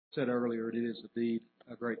said earlier, it is indeed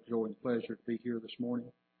a great joy and pleasure to be here this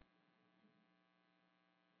morning.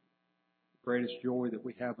 The greatest joy that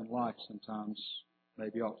we have in life sometimes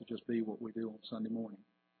maybe ought to just be what we do on Sunday morning.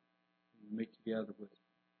 We meet together with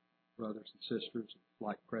brothers and sisters of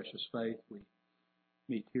like precious faith. We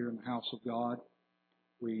meet here in the house of God.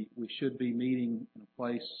 We should be meeting in a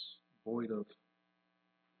place void of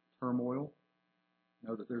turmoil.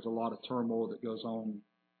 Know that there's a lot of turmoil that goes on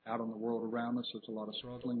out in the world around us. There's a lot of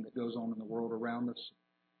struggling that goes on in the world around us.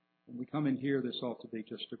 When we come in here, this ought to be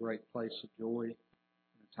just a great place of joy, and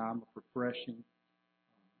a time of refreshing,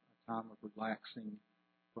 a time of relaxing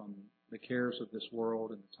from the cares of this world,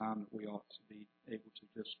 and a time that we ought to be able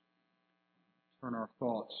to just turn our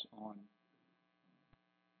thoughts on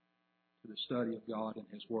to the study of God and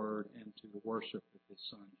His Word and to the worship of His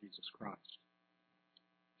Son, Jesus Christ.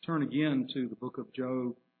 Turn again to the book of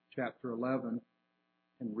Job, chapter 11,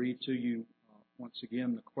 and read to you once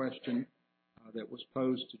again the question that was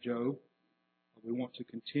posed to Job. We want to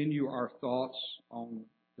continue our thoughts on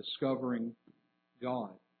discovering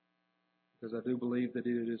God, because I do believe that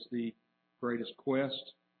it is the greatest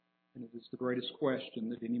quest, and it is the greatest question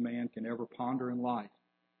that any man can ever ponder in life,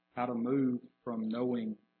 how to move from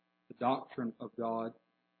knowing the doctrine of God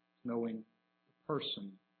to knowing the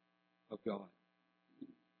person of God.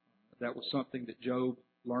 That was something that Job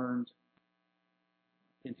learned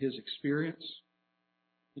in his experience.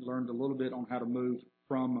 He learned a little bit on how to move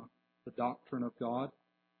from the doctrine of God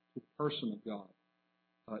to the person of God.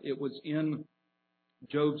 It was in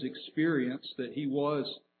Job's experience that he was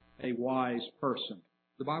a wise person.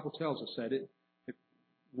 The Bible tells us that.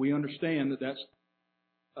 We understand that that's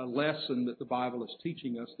a lesson that the Bible is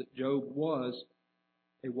teaching us, that Job was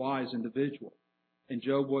a wise individual. And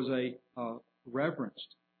Job was a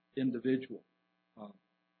reverenced individual.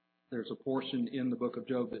 There's a portion in the book of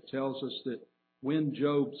Job that tells us that when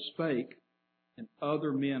Job spake and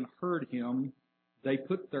other men heard him, they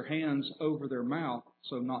put their hands over their mouth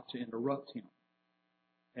so not to interrupt him.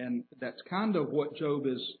 And that's kind of what Job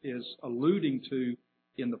is alluding to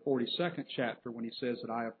in the 42nd chapter when he says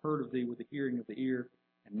that I have heard of thee with the hearing of the ear,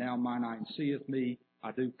 and now mine eye seeth me.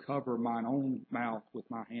 I do cover mine own mouth with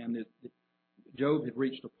my hand. Job had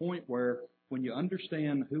reached a point where when you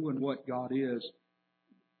understand who and what God is,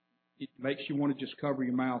 it makes you want to just cover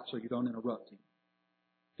your mouth so you don't interrupt Him.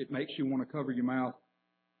 It makes you want to cover your mouth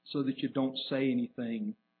so that you don't say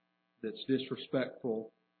anything that's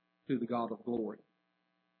disrespectful to the God of glory.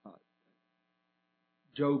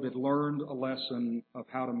 Job had learned a lesson of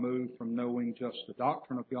how to move from knowing just the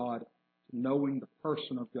doctrine of God to knowing the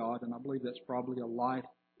person of God, and I believe that's probably a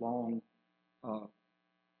lifelong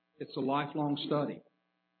study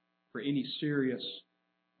for any serious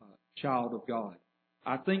child of God.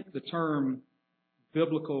 I think the term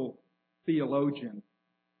biblical theologian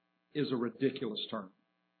is a ridiculous term,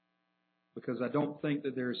 because I don't think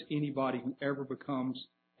that there's anybody who ever becomes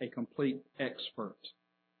a complete expert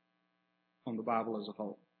on the Bible as a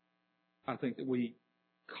whole. I think that we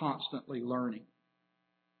constantly learning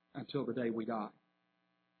until the day we die.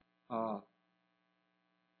 I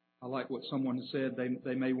like what someone said.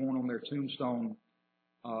 They may want on their tombstone,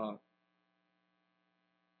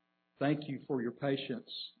 thank you for your patience.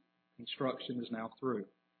 Construction is now through.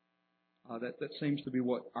 That seems to be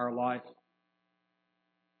what our life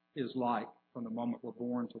is like from the moment we're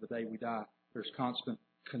born to the day we die. There's constant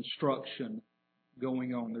construction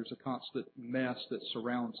going on. There's a constant mess that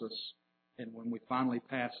surrounds us. And when we finally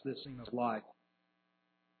pass this scene of life,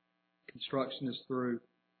 construction is through.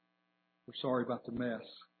 We're sorry about the mess.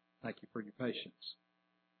 Thank you for your patience.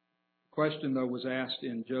 The question, though, was asked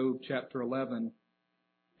in Job chapter 11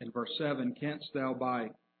 and verse 7, canst thou by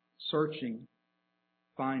searching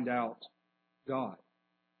find out God?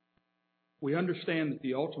 We understand that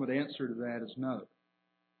the ultimate answer to that is no.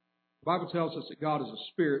 The Bible tells us that God is a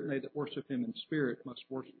spirit, and they that worship Him in spirit must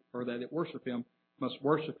worship, or that worship Him must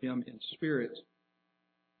worship Him in spirit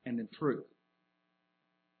and in truth.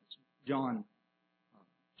 It's John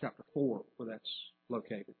chapter 4 where that's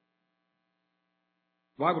located.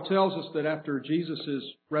 The Bible tells us that after Jesus'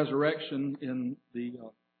 resurrection in the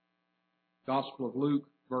Gospel of Luke,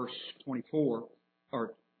 verse 24,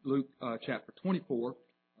 or Luke chapter 24,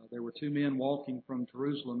 there were two men walking from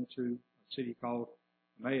Jerusalem to a city called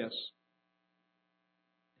Emmaus,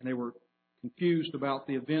 and they were confused about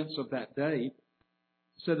the events of that day.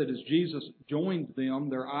 It said that as Jesus joined them,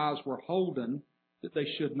 their eyes were holden that they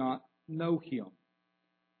should not know Him.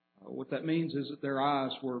 What that means is that their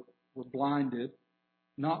eyes were blinded,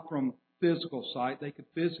 not from physical sight. They could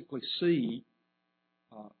physically see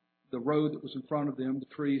the road that was in front of them, the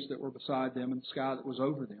trees that were beside them, and the sky that was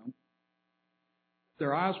over them.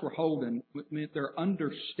 their eyes were holden, it meant their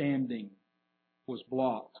understanding was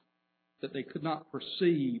blocked, that they could not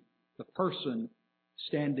perceive the person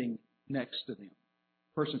standing next to them.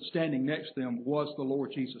 The person standing next to them was the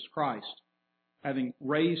Lord Jesus Christ. Having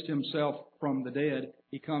raised himself from the dead,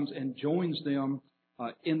 he comes and joins them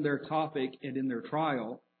in their topic and in their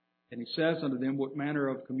trial. And he says unto them, what manner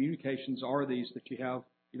of communications are these that you have,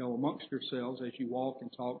 amongst yourselves as you walk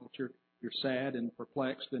and talk, that you're sad and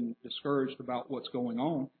perplexed and discouraged about what's going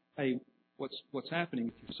on. Hey, what's happening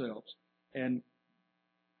with yourselves? And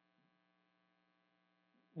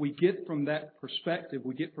we get from that perspective,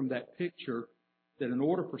 we get from that picture that in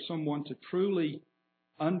order for someone to truly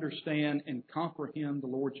understand and comprehend the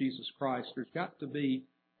Lord Jesus Christ, there's got to be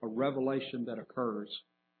a revelation that occurs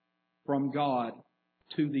from God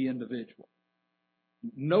to the individual.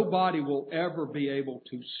 Nobody will ever be able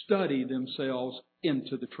to study themselves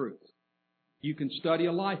into the truth. You can study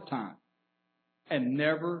a lifetime and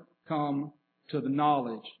never come to the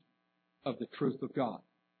knowledge of the truth of God.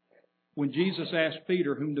 When Jesus asked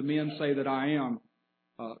Peter, whom do men say that I am?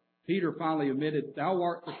 Peter finally admitted, thou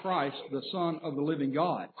art the Christ, the Son of the living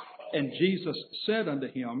God. And Jesus said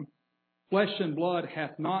unto him, flesh and blood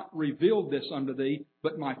hath not revealed this unto thee,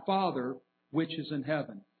 but my Father which is in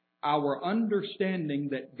heaven. Our understanding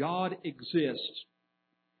that God exists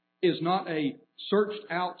is not a searched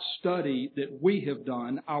out study that we have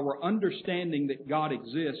done. Our understanding that God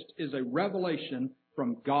exists is a revelation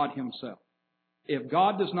from God Himself. If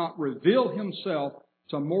God does not reveal Himself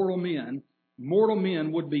to mortal men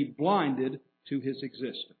would be blinded to His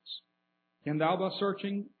existence. Can thou by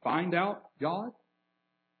searching find out God?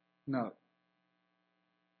 No.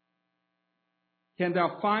 Can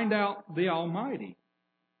thou find out the Almighty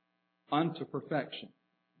unto perfection?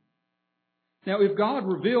 Now, if God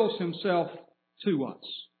reveals Himself to us,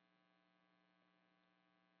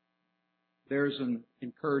 there's an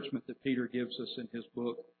encouragement that Peter gives us in his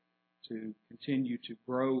book to continue to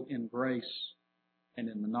grow in grace and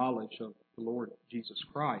in the knowledge of the Lord Jesus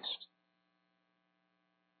Christ.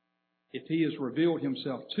 If He has revealed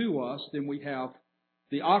Himself to us, then we have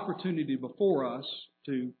the opportunity before us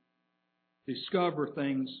to discover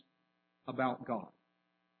things about God.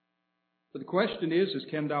 But the question is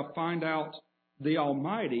can thou find out the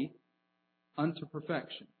Almighty unto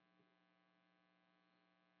perfection?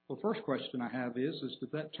 Well, the first question I have is does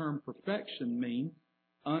that term perfection mean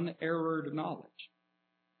unerred knowledge?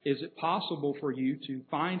 Is it possible for you to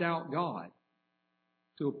find out God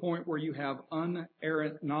to a point where you have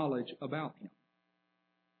unerrant knowledge about Him?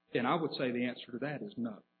 And I would say the answer to that is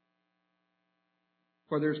no.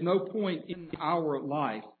 For there's no point in our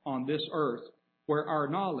life on this earth where our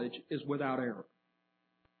knowledge is without error.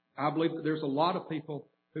 I believe that there's a lot of people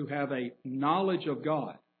who have a knowledge of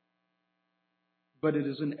God, but it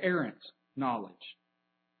is an errant knowledge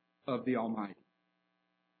of the Almighty.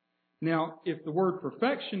 Now, if the word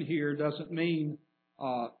perfection here doesn't mean,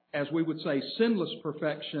 as we would say, sinless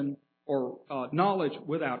perfection or knowledge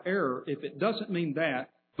without error, if it doesn't mean that,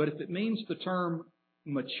 but if it means the term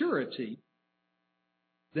maturity,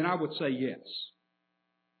 then I would say yes.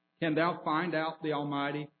 Can thou find out the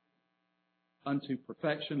Almighty unto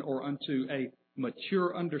perfection or unto a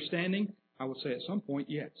mature understanding? I would say at some point,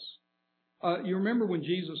 yes. You remember when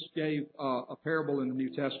Jesus gave a parable in the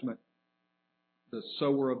New Testament, the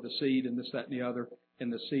sower of the seed and this, that, and the other,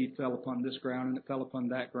 and the seed fell upon this ground and it fell upon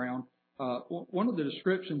that ground. One of the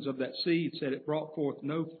descriptions of that seed said it brought forth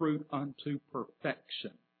no fruit unto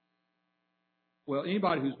perfection. Well,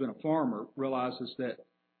 anybody who's been a farmer realizes that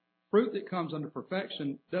fruit that comes unto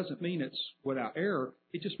perfection doesn't mean it's without error.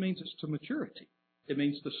 It just means it's to maturity. It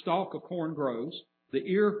means the stalk of corn grows, the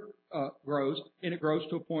ear grows, and it grows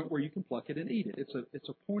to a point where you can pluck it and eat it. It's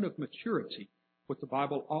a point of maturity, what the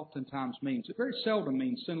Bible oftentimes means. It very seldom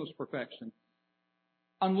means sinless perfection,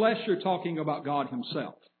 unless you're talking about God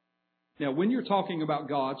Himself. Now, when you're talking about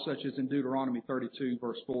God, such as in Deuteronomy 32,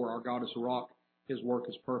 verse 4, our God is a rock, His work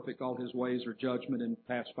is perfect, all His ways are judgment and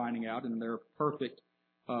past finding out, and they're perfect.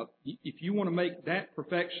 If you want to make that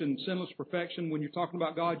perfection, sinless perfection, when you're talking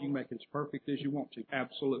about God, you can make it as perfect as you want to.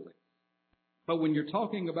 Absolutely. But when you're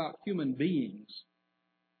talking about human beings,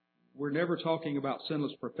 we're never talking about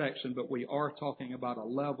sinless perfection, but we are talking about a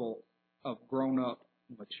level of grown-up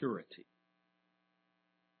maturity.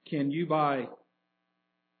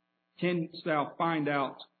 Canst thou find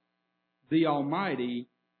out the Almighty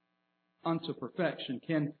unto perfection?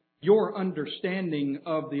 Can your understanding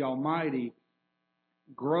of the Almighty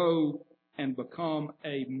grow and become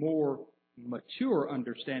a more mature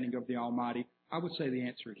understanding of the Almighty? I would say the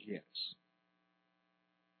answer is yes.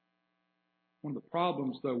 One of the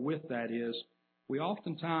problems, though, with that is we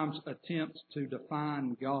oftentimes attempt to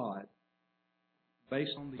define God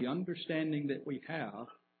based on the understanding that we have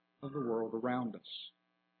of the world around us.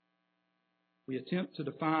 We attempt to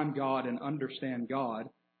define God and understand God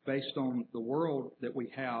based on the world that we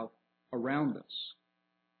have around us.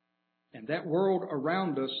 And that world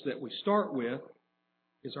around us that we start with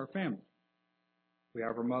is our family. We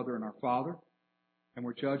have our mother and our father, and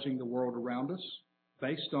we're judging the world around us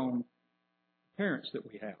based on the parents that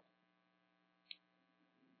we have.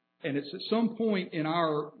 And it's at some point in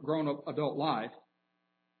our grown-up adult life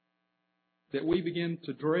that we begin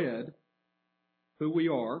to dread who we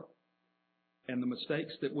are and the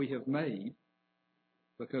mistakes that we have made,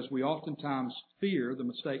 because we oftentimes fear the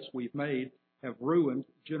mistakes we've made have ruined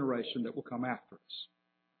the generation that will come after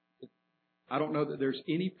us. I don't know that there's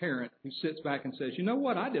any parent who sits back and says, you know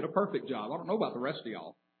what, I did a perfect job. I don't know about the rest of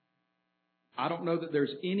y'all. I don't know that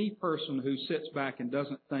there's any person who sits back and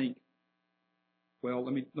doesn't think, well,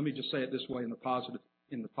 let me just say it this way in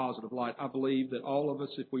the positive light. I believe that all of us,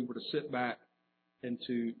 if we were to sit back and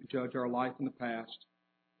to judge our life in the past,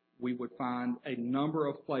 we would find a number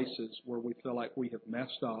of places where we feel like we have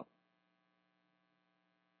messed up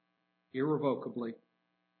irrevocably,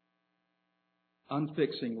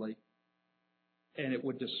 unfixingly, and it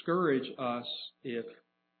would discourage us if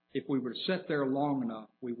we were to sit there long enough,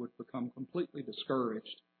 we would become completely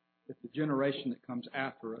discouraged if the generation that comes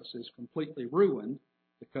after us is completely ruined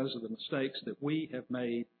because of the mistakes that we have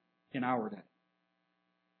made in our day.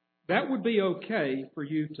 That would be okay for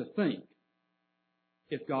you to think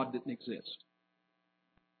if God didn't exist.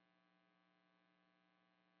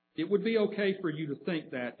 It would be okay for you to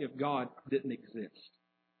think that if God didn't exist.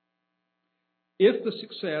 If the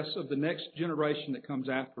success of the next generation that comes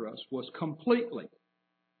after us was completely,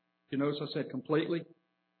 you notice I said completely?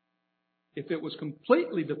 If it was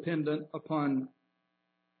completely dependent upon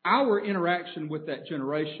our interaction with that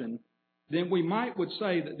generation, then we would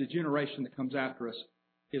say that the generation that comes after us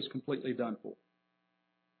is completely done for.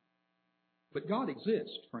 But God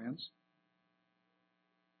exists, friends.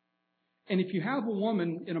 And if you have a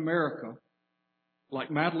woman in America like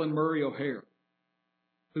Madalyn Murray O'Hair,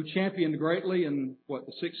 who championed greatly in,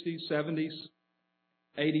 the 60s, 70s,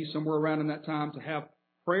 80s, somewhere around in that time, to have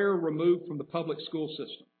prayer removed from the public school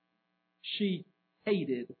system. She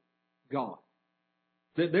hated God.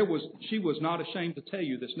 She was not ashamed to tell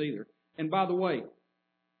you this neither. And by the way,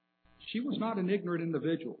 she was not an ignorant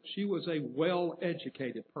individual. She was a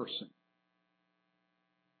well-educated person.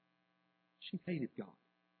 She hated God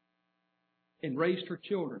and raised her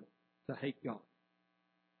children to hate God.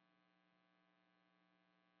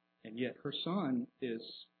 And yet her son is,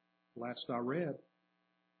 last I read,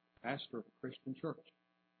 pastor of a Christian church.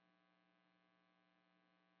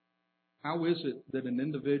 How is it that an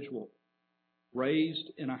individual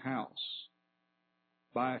raised in a house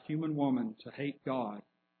by a human woman to hate God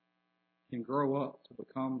can grow up to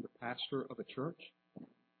become the pastor of a church?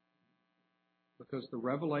 Because the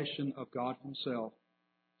revelation of God Himself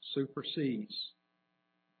supersedes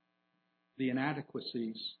the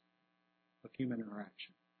inadequacies of human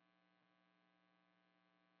interaction.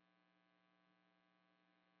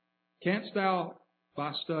 Canst thou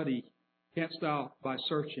by study, canst thou by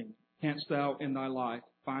searching, canst thou in thy life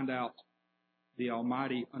find out the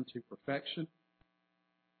Almighty unto perfection?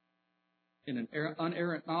 In an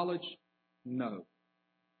unerrant knowledge? No.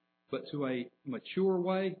 But to a mature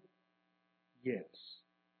way? Yes.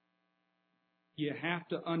 You have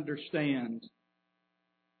to understand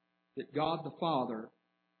that God the Father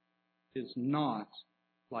is not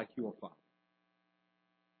like your Father.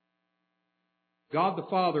 God the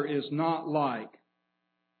Father is not like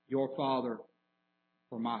your father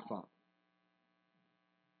or my father.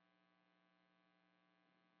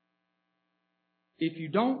 If you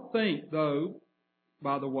don't think, though,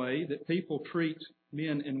 by the way, that people treat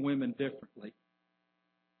men and women differently,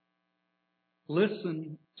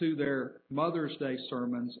 listen to their Mother's Day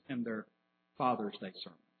sermons and their Father's Day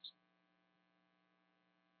sermons.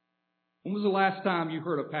 When was the last time you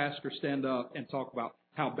heard a pastor stand up and talk about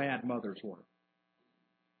how bad mothers were?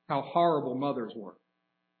 How horrible mothers were?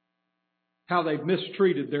 How they've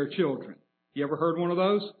mistreated their children? You ever heard one of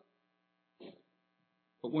those?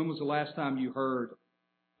 But when was the last time you heard,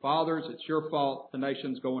 fathers, it's your fault, the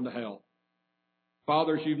nation's going to hell.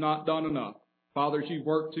 Fathers, you've not done enough. Fathers, you've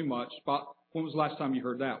worked too much. When was the last time you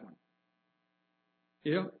heard that one?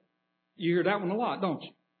 Yeah? You hear that one a lot, don't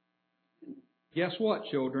you? Guess what,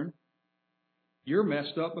 children? You're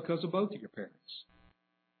messed up because of both of your parents.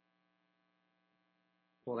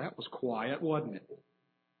 Well, that was quiet, wasn't it?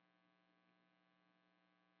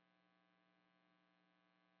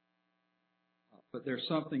 But there's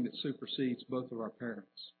something that supersedes both of our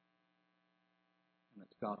parents, and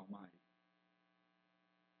that's God Almighty.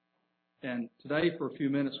 And today, for a few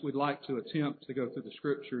minutes, we'd like to attempt to go through the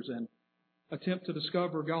Scriptures and attempt to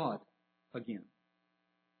discover God again.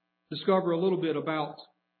 Discover a little bit about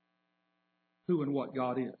who and what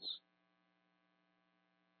God is.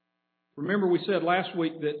 Remember, we said last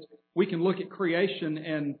week that we can look at creation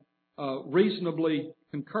and reasonably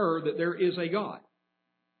concur that there is a God.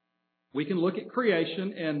 We can look at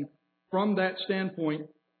creation and from that standpoint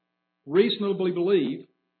reasonably believe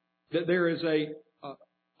that there is a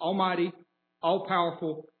almighty,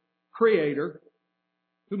 all-powerful Creator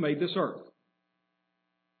who made this earth.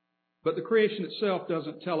 But the creation itself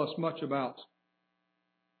doesn't tell us much about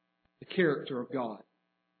the character of God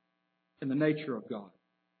and the nature of God.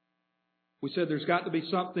 We said there's got to be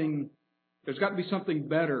something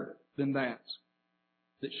better than that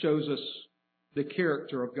shows us the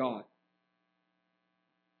character of God.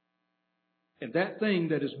 And that thing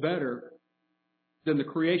that is better than the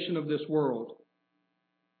creation of this world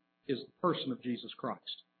is the person of Jesus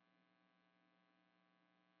Christ.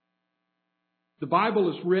 The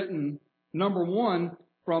Bible is written, number one,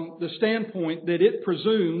 from the standpoint that it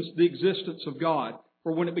presumes the existence of God.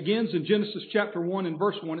 For when it begins in Genesis chapter 1 and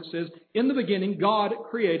verse 1, it says, "In the beginning, God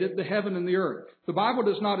created the heaven and the earth." The Bible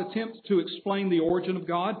does not attempt to explain the origin of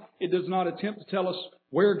God. It does not attempt to tell us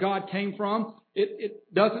where God came from.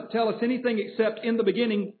 It doesn't tell us anything except in the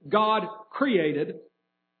beginning, God created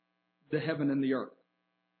the heaven and the earth.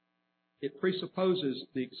 It presupposes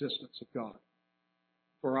the existence of God.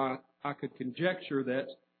 For I could conjecture that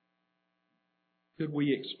could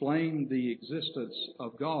we explain the existence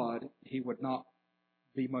of God, He would not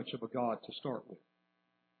be much of a God to start with.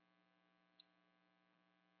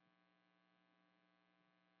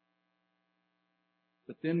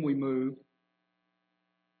 But then we move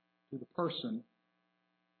to the person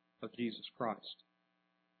of Jesus Christ.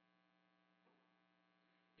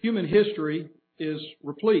 Human history is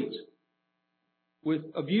replete with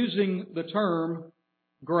abusing the term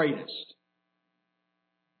greatest.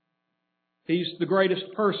 He's the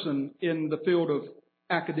greatest person in the field of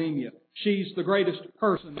academia. She's the greatest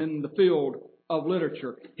person in the field of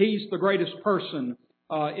literature. He's the greatest person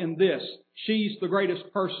in this. She's the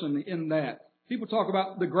greatest person in that. People talk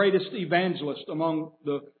about the greatest evangelist among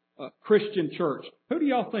the Christian church. Who do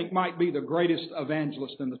y'all think might be the greatest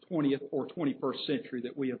evangelist in the 20th or 21st century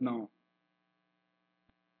that we have known?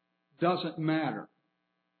 Doesn't matter.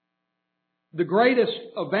 The greatest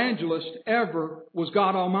evangelist ever was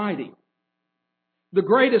God Almighty. The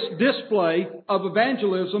greatest display of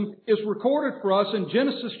evangelism is recorded for us in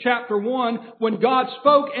Genesis chapter 1 when God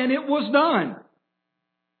spoke and it was done.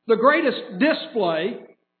 The greatest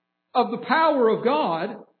display of the power of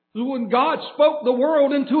God was when God spoke the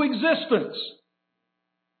world into existence.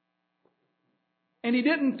 And He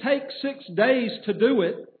didn't take 6 days to do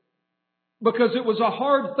it because it was a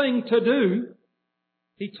hard thing to do.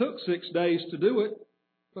 He took 6 days to do it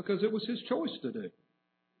because it was His choice to do.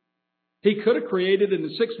 He could have created it in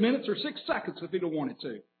 6 minutes or 6 seconds if He'd have wanted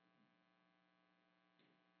to.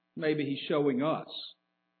 Maybe He's showing us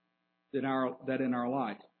that in our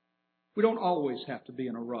life, we don't always have to be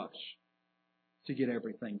in a rush to get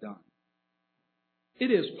everything done.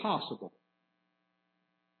 It is possible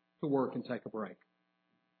to work and take a break.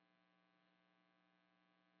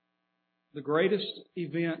 The greatest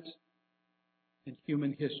event in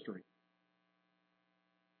human history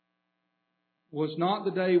was not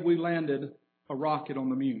the day we landed a rocket on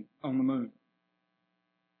the moon.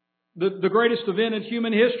 The greatest event in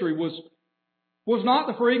human history was not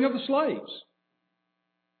the freeing of the slaves.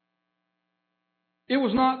 It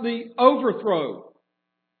was not the overthrow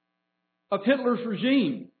of Hitler's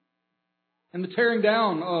regime and the tearing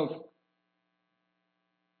down of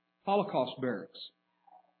Holocaust barracks.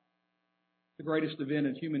 The greatest event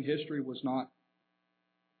in human history was not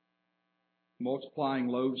multiplying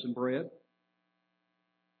loaves and bread.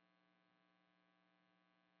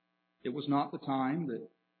 It was not the time that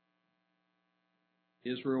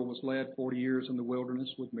Israel was led 40 years in the wilderness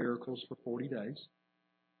with miracles for 40 days.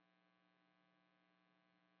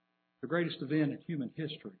 The greatest event in human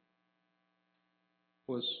history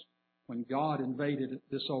was when God invaded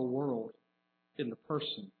this old world in the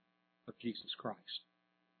person of Jesus Christ.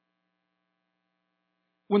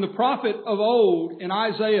 When the prophet of old in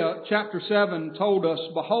Isaiah chapter 7 told us,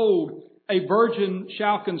 "Behold, a virgin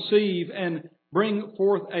shall conceive and bring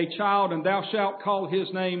forth a child, and thou shalt call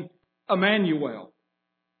his name Emmanuel."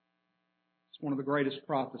 It's one of the greatest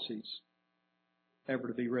prophecies ever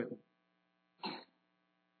to be written.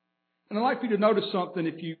 And I'd like for you to notice something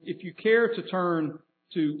if you care to turn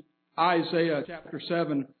to Isaiah chapter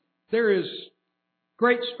 7, there is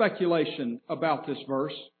great speculation about this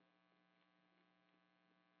verse.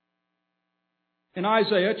 In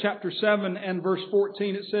Isaiah chapter 7 and verse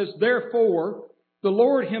 14 it says, "Therefore the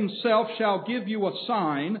Lord Himself shall give you a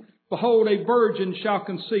sign. Behold, a virgin shall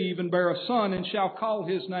conceive and bear a son, and shall call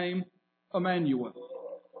His name Emmanuel."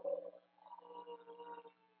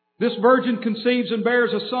 This virgin conceives and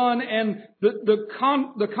bears a son, and the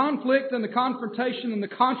conflict and the confrontation and the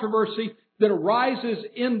controversy that arises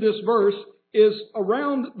in this verse is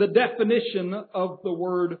around the definition of the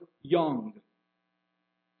word young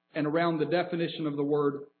and around the definition of the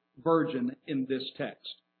word virgin in this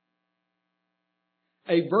text.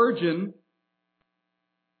 A virgin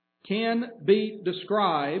can be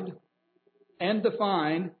described and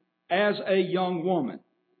defined as a young woman.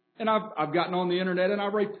 And I've gotten on the internet and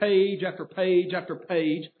I've read page after page after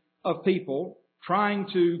page of people trying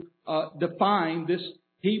to define this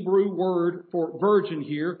Hebrew word for virgin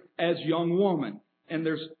here as young woman. And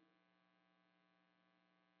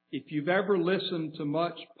if you've ever listened to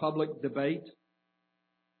much public debate,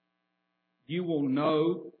 you will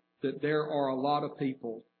know that there are a lot of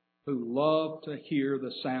people who love to hear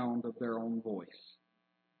the sound of their own voice.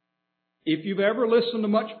 If you've ever listened to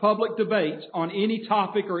much public debate on any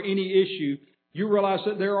topic or any issue, you realize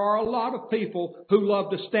that there are a lot of people who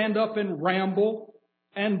love to stand up and ramble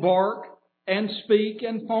and bark and speak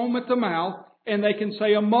and foam at the mouth, and they can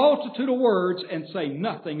say a multitude of words and say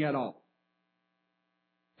nothing at all.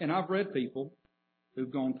 And I've read people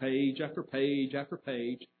who've gone page after page after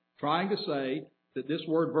page trying to say that this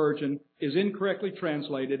word virgin is incorrectly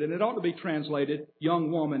translated and it ought to be translated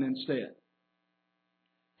young woman instead.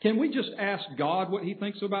 Can we just ask God what He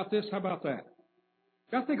thinks about this? How about that?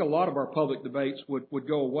 I think a lot of our public debates would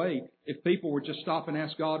go away if people would just stop and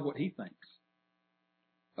ask God what He thinks.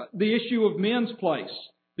 The issue of men's place,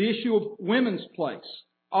 the issue of women's place,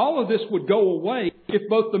 all of this would go away if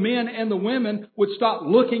both the men and the women would stop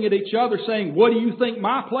looking at each other saying, "What do you think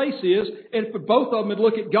my place is?" And if both of them would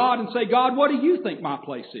look at God and say, "God, what do you think my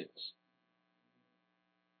place is?"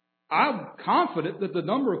 I'm confident that the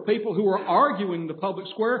number of people who are arguing the public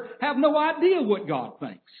square have no idea what God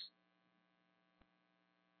thinks.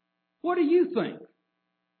 What do you think?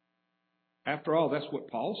 After all, that's what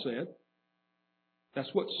Paul said.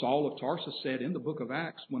 That's what Saul of Tarsus said in the book of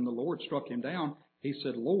Acts when the Lord struck him down. He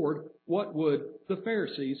said, "Lord, what would the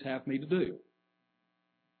Pharisees have me to do?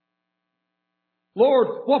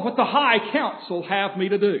 Lord, what would the high council have me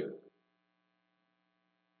to do?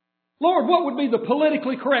 Lord, what would be the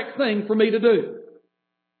politically correct thing for me to do?"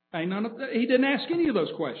 He didn't ask any of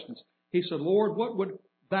those questions. He said, "Lord, what would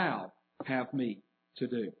Thou have me to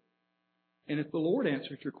do?" And if the Lord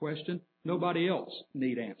answers your question, nobody else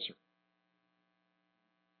need answer.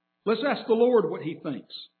 Let's ask the Lord what He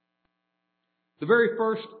thinks. The very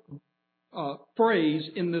first phrase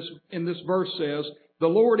in this verse says, "The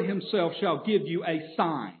Lord Himself shall give you a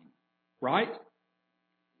sign." Right?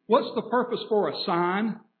 What's the purpose for a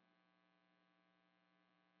sign?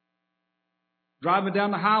 Driving down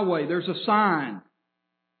the highway, there's a sign.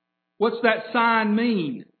 What's that sign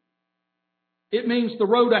mean? It means the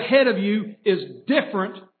road ahead of you is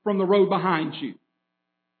different from the road behind you.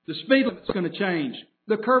 The speed limit's going to change.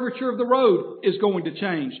 The curvature of the road is going to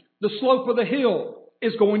change. The slope of the hill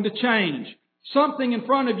is going to change. Something in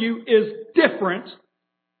front of you is different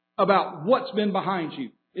about what's been behind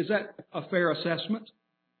you. Is that a fair assessment?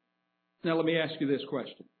 Now let me ask you this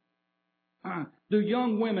question. Do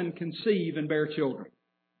young women conceive and bear children?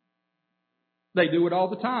 They do it all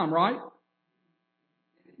the time, right?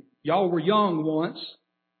 Y'all were young once.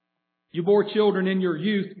 You bore children in your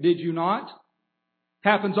youth, did you not?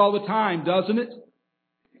 Happens all the time, doesn't it?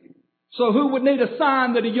 So who would need a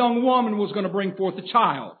sign that a young woman was going to bring forth a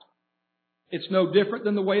child? It's no different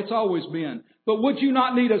than the way it's always been. But would you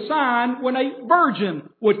not need a sign when a virgin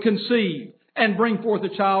would conceive and bring forth a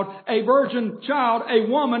child? A virgin child, a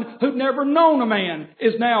woman who'd never known a man,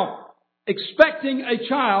 is now expecting a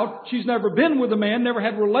child. She's never been with a man, never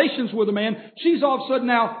had relations with a man. She's all of a sudden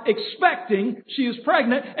now expecting. She is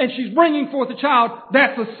pregnant and she's bringing forth a child.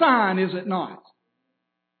 That's a sign, is it not?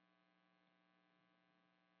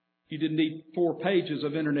 You didn't need 4 pages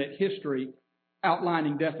of internet history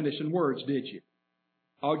outlining definition words, did you?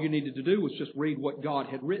 All you needed to do was just read what God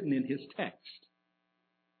had written in His text.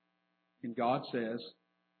 And God says,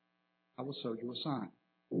 "I will show you a sign.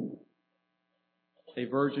 A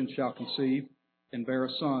virgin shall conceive and bear a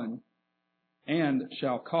son, and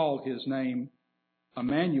shall call His name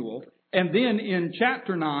Emmanuel." And then in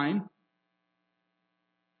chapter 9,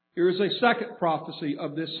 here is a second prophecy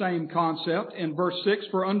of this same concept. In verse 6,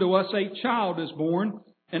 "For unto us a child is born,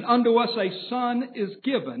 And unto us a son is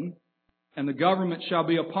given, and the government shall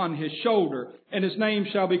be upon his shoulder, and his name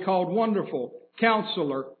shall be called Wonderful,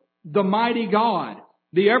 Counselor, the Mighty God,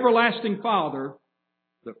 the Everlasting Father,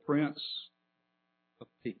 the Prince of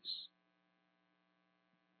Peace.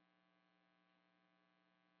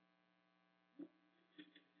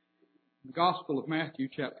 The Gospel of Matthew,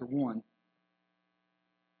 chapter 1.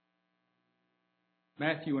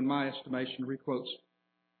 Matthew, in my estimation, requotes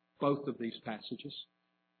both of these passages.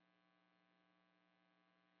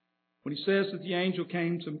 When he says that the angel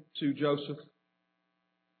came to Joseph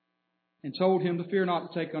and told him to fear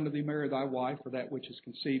not to take unto thee Mary thy wife, for that which is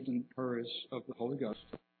conceived in her is of the Holy Ghost.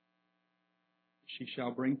 She shall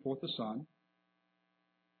bring forth a son.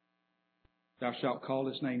 Thou shalt call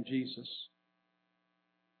his name Jesus,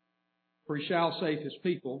 for he shall save his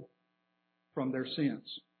people from their sins.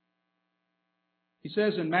 He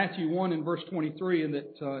says in Matthew 1 and verse 23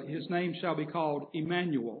 that his name shall be called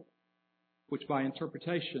Emmanuel, which by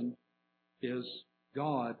interpretation is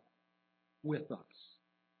God with us.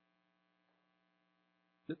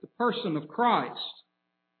 That the person of Christ,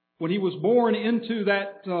 when he was born into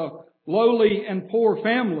that lowly and poor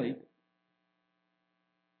family,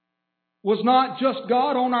 was not just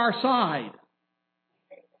God on our side,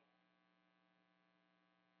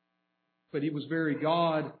 but he was very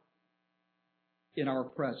God in our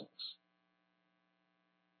presence.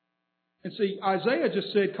 And see, Isaiah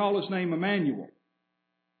just said, call his name Emmanuel.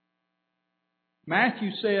 Matthew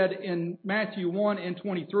said in Matthew 1 and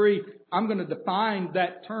 23, I'm going to define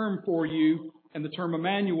that term for you, and the term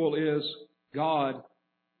Emmanuel is God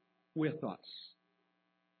with us.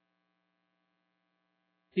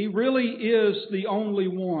 He really is the only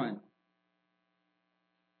one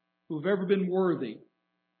who have ever been worthy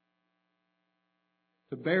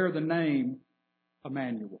to bear the name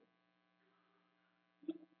Emmanuel.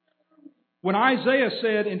 When Isaiah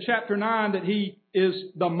said in chapter 9 that he is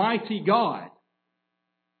the mighty God,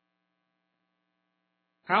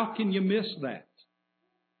 how can you miss that?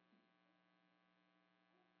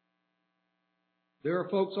 There are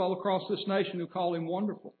folks all across this nation who call him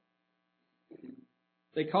wonderful.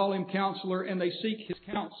 They call him Counselor, and they seek his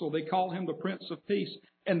counsel. They call him the Prince of Peace,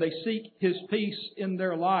 and they seek his peace in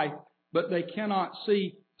their life, but they cannot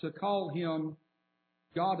see to call him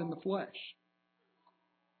God in the flesh.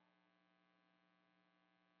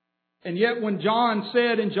 And yet when John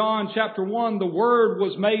said in John chapter 1, the Word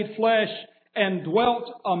was made flesh and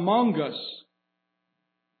dwelt among us.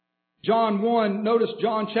 John 1, notice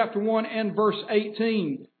John chapter 1 and verse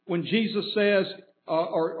 18, when Jesus says,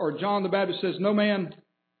 or John the Baptist says, no man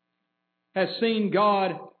has seen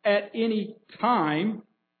God at any time.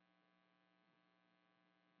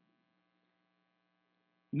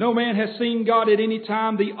 No man has seen God at any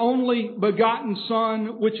time. The only begotten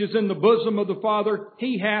Son, which is in the bosom of the Father,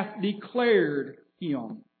 He hath declared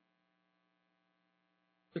Him.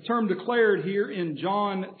 The term declared here in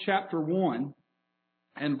John chapter 1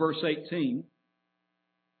 and verse 18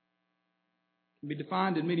 can be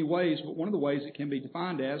defined in many ways, but one of the ways it can be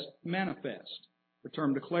defined as manifest. The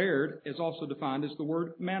term declared is also defined as the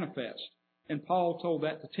word manifest. And Paul told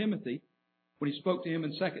that to Timothy. When he spoke to him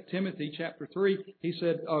in 2 Timothy chapter 3, he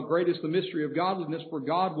said, great is the mystery of godliness, for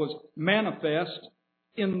God was manifest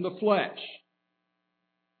in the flesh.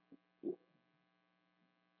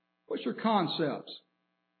 What's your concepts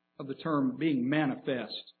of the term being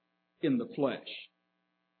manifest in the flesh?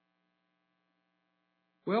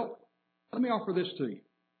 Well, let me offer this to you.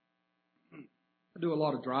 I do a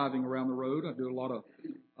lot of driving around the road. I do a lot of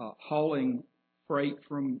hauling freight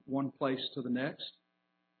from one place to the next.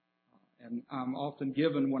 And I'm often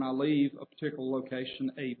given, when I leave a particular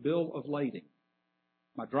location, a bill of lading.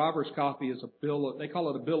 My driver's copy is they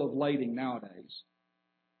call it a bill of lading nowadays.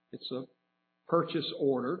 It's a purchase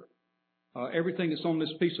order. Everything that's on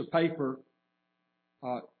this piece of paper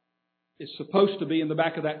is supposed to be in the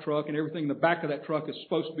back of that truck, and everything in the back of that truck is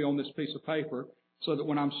supposed to be on this piece of paper, so that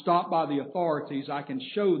when I'm stopped by the authorities, I can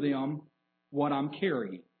show them what I'm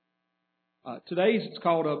carrying. Today's it's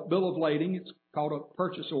called a bill of lading. It's called a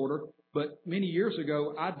purchase order. But many years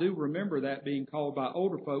ago, I do remember that being called by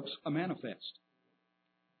older folks a manifest.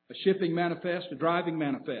 A shipping manifest, a driving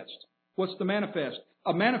manifest. What's the manifest?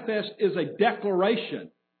 A manifest is a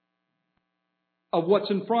declaration of what's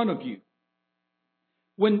in front of you.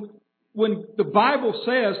 When the Bible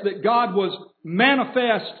says that God was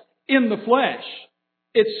manifest in the flesh,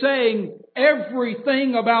 it's saying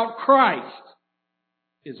everything about Christ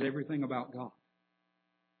is everything about God.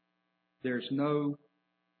 There's no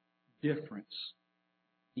difference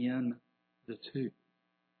in the two.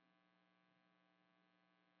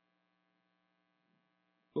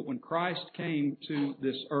 But when Christ came to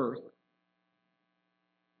this earth,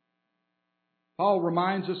 Paul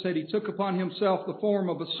reminds us that He took upon Himself the form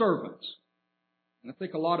of a servant. And I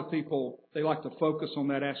think a lot of people, they like to focus on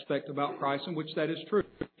that aspect about Christ, in which that is true.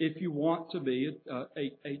 If you want to be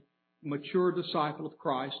a mature disciple of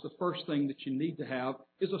Christ, the first thing that you need to have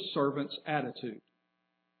is a servant's attitude.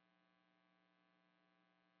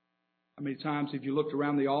 How many times have you looked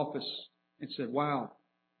around the office and said, wow,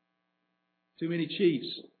 too many chiefs,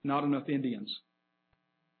 not enough Indians?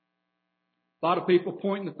 A lot of people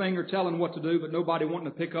pointing the finger, telling what to do, but nobody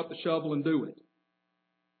wanting to pick up the shovel and do it.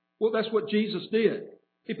 Well, that's what Jesus did.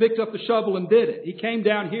 He picked up the shovel and did it. He came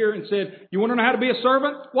down here and said, you want to know how to be a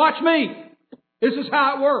servant? Watch me. This is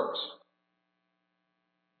how it works.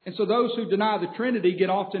 And so those who deny the Trinity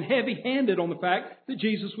get often heavy-handed on the fact that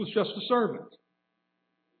Jesus was just a servant.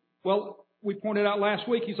 Well, we pointed out last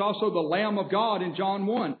week, He's also the Lamb of God in John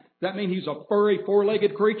 1. Does that mean He's a furry,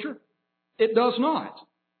 four-legged creature? It does not.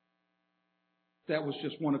 That was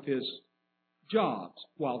just one of His jobs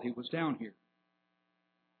while He was down here,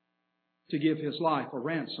 to give His life a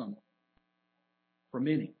ransom for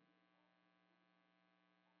many.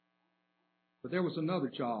 But there was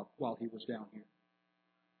another job while He was down here.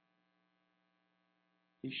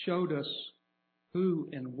 He showed us who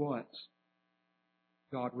and what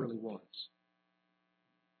God really was.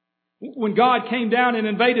 When God came down and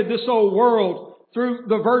invaded this old world through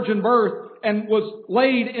the virgin birth and was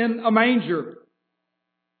laid in a manger,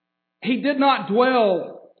 He did not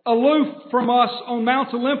dwell aloof from us on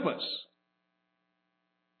Mount Olympus.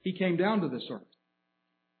 He came down to this earth.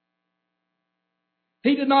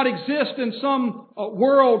 He did not exist in some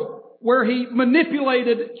world where He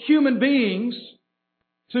manipulated human beings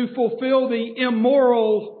to fulfill the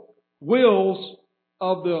immoral wills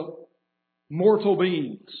of the mortal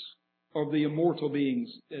beings, or the immortal beings,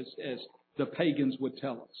 as the pagans would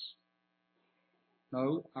tell us.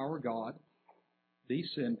 No, our God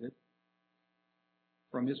descended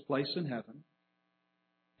from His place in heaven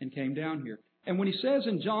and came down here. And when He says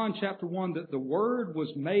in John chapter 1 that the Word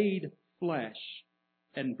was made flesh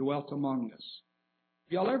and dwelt among us,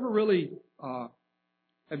 have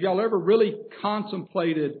y'all ever really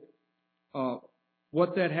contemplated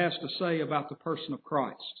what that has to say about the person of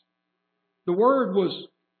Christ? The Word was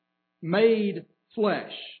made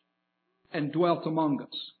flesh and dwelt among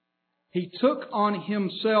us. He took on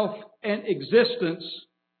Himself an existence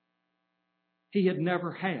He had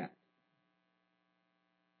never had.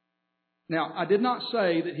 Now, I did not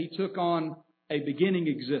say that He took on a beginning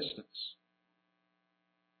existence.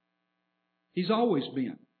 He's always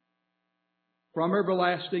been. From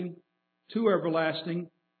everlasting to everlasting,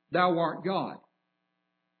 Thou art God.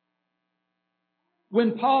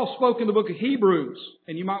 When Paul spoke in the book of Hebrews,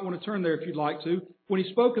 and you might want to turn there if you'd like to, when he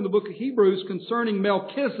spoke in the book of Hebrews concerning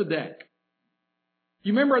Melchizedek,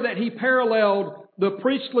 you remember that he paralleled the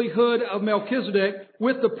priestlyhood of Melchizedek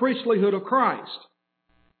with the priestlyhood of Christ,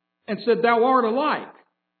 and said, Thou art alike,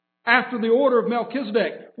 after the order of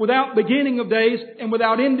Melchizedek, without beginning of days and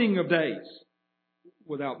without ending of days,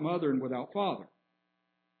 without mother and without father.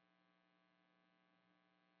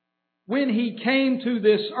 When He came to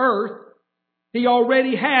this earth, He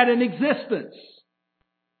already had an existence.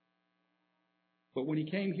 But when He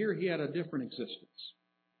came here, He had a different existence.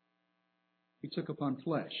 He took upon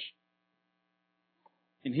flesh.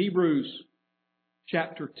 In Hebrews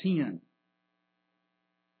chapter 10,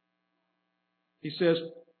 he says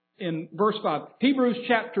in verse 5, Hebrews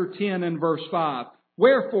chapter 10 and verse 5,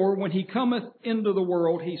 Wherefore, when He cometh into the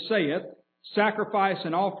world, He saith, Sacrifice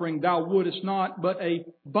and offering thou wouldest not, but a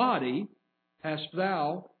body hast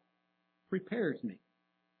thou prepared me.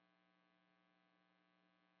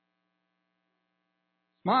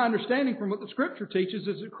 My understanding from what the Scripture teaches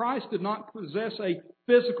is that Christ did not possess a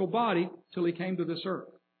physical body till He came to this earth.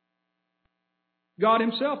 God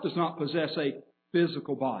Himself does not possess a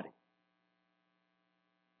physical body.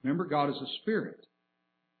 Remember, God is a spirit,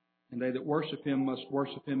 and they that worship Him must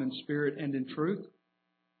worship Him in spirit and in truth.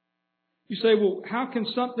 You say, well, how can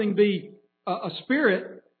something be a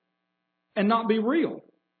spirit and not be real?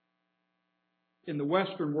 In the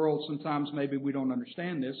Western world, sometimes maybe we don't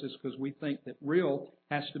understand this, is because we think that real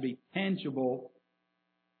has to be tangible,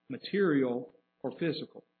 material, or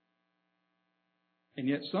physical. And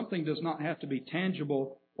yet something does not have to be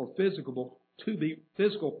tangible or physical to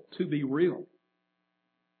be real.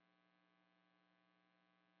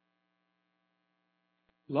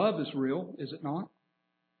 Love is real, is it not?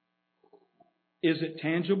 Is it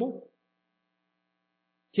tangible?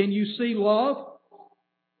 Can you see love?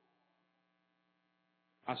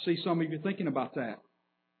 I see some of you thinking about that.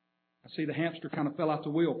 I see the hamster kind of fell out the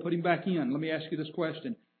wheel. Put him back in. Let me ask you this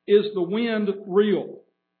question. Is the wind real?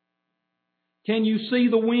 Can you see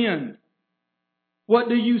the wind? What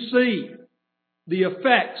do you see? The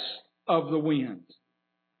effects of the wind.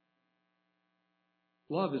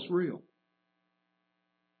 Love is real.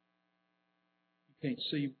 You can't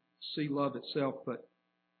see love itself, but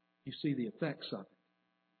you see the effects of it.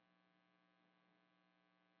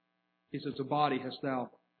 He says, "A body hast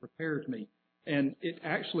thou prepared me." And it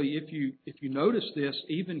actually, if you notice this,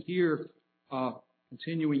 even here,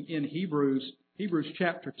 continuing in Hebrews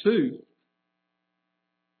chapter 2,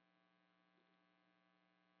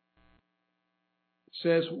 it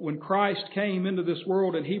says, when Christ came into this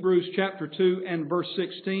world in Hebrews chapter 2 and verse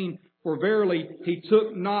 16, "For verily He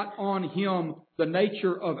took not on Him the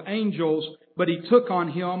nature of angels, but He took on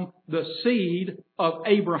Him the seed of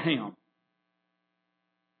Abraham."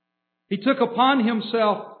 He took upon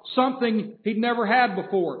Himself something He'd never had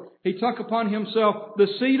before. He took upon Himself the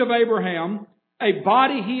seed of Abraham, a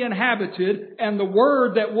body He inhabited, and the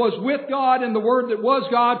Word that was with God and the Word that was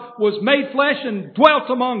God was made flesh and dwelt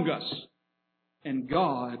among us. And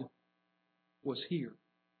God was here.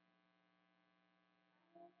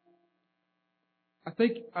 I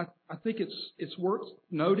think it's worth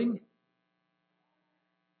noting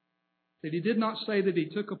that He did not say that He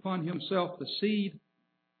took upon Himself the seed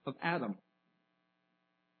of Adam.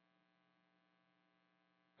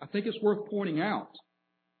 I think it's worth pointing out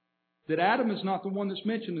that Adam is not the one that's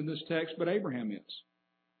mentioned in this text, but Abraham is.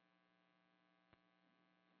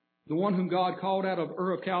 The one whom God called out of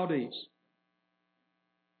Ur of Chaldees.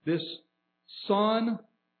 This son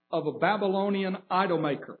of a Babylonian idol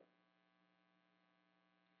maker.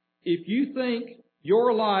 If you think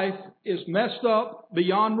your life is messed up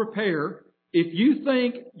beyond repair, if you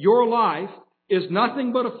think your life is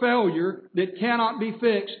nothing but a failure that cannot be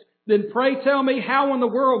fixed, then pray tell me how in the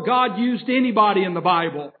world God used anybody in the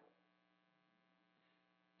Bible.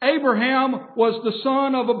 Abraham was the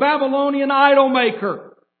son of a Babylonian idol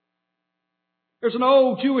maker. There's an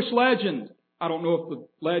old Jewish legend. I don't know if the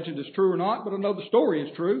legend is true or not, but I know the story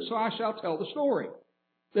is true, so I shall tell the story.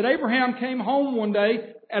 That Abraham came home one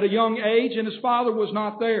day at a young age and his father was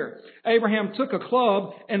not there. Abraham took a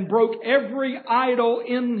club and broke every idol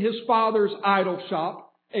in his father's idol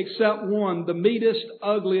shop except one, the meanest,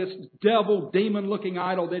 ugliest, devil, demon-looking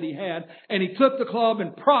idol that he had. And he took the club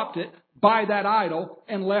and propped it by that idol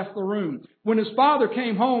and left the room. When his father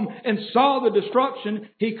came home and saw the destruction,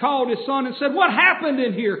 he called his son and said, "What happened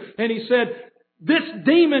in here?" And he said, "This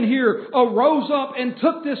demon here arose up and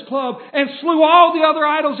took this club and slew all the other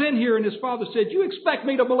idols in here." And his father said, "You expect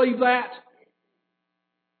me to believe that?"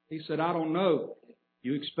 He said, "I don't know.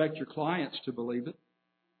 You expect your clients to believe it."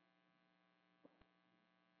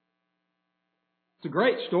 It's a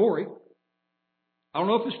great story. I don't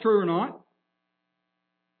know if it's true or not.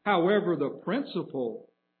 However, the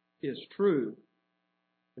principle is true.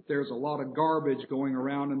 That there's a lot of garbage going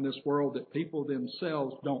around in this world that people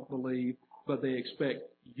themselves don't believe, but they expect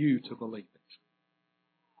you to believe it.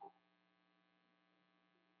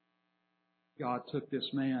 God took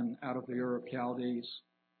this man out of the Ur of Chaldees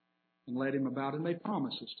and led him about and made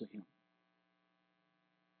promises to him.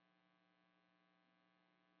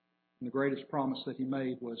 And the greatest promise that He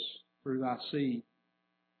made was, "Through thy seed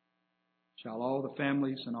shall all the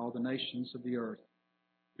families and all the nations of the earth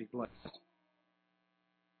be blessed."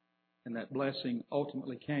 And that blessing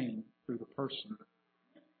ultimately came through the person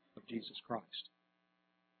of Jesus Christ.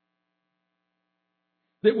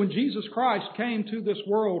 That when Jesus Christ came to this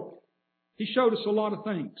world, He showed us a lot of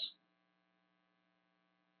things.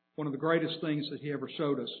 One of the greatest things that He ever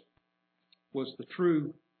showed us was the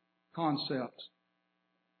true concept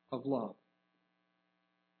of love.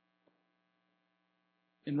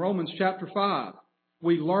 In Romans chapter 5,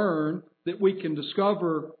 we learn that we can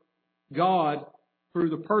discover God through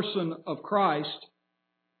the person of Christ,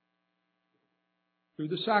 through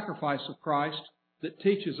the sacrifice of Christ that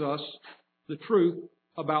teaches us the truth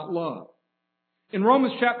about love. In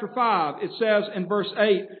Romans chapter 5, it says in verse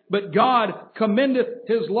 8, "But God commendeth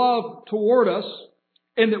His love toward us,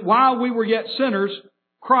 in that while we were yet sinners,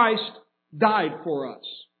 Christ died for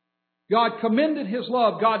us." God commended His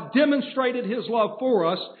love. God demonstrated His love for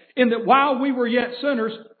us, in that while we were yet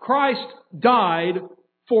sinners, Christ died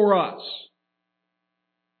for us.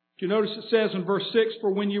 Do you notice it says in verse 6,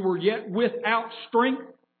 "For when you were yet without strength,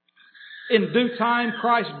 in due time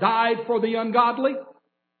Christ died for the ungodly"?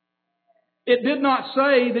 It did not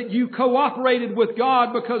say that you cooperated with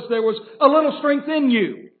God because there was a little strength in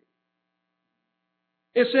you.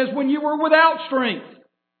 It says when you were without strength,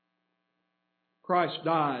 Christ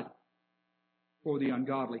died for the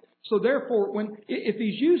ungodly. So therefore, if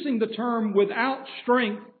he's using the term without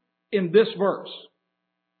strength in this verse,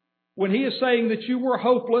 when he is saying that you were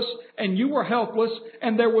hopeless and you were helpless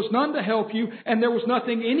and there was none to help you and there was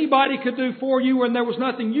nothing anybody could do for you and there was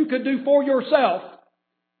nothing you could do for yourself,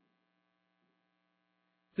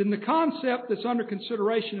 then the concept that's under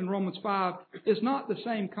consideration in Romans 5 is not the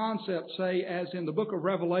same concept, say, as in the book of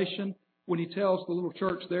Revelation when he tells the little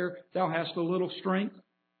church there, thou hast a little strength.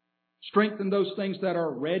 Strengthen those things that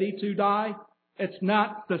are ready to die. It's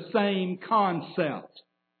not the same concept.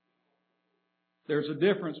 There's a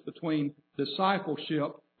difference between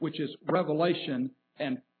discipleship, which is revelation,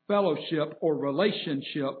 and fellowship or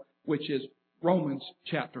relationship, which is Romans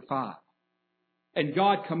chapter 5. And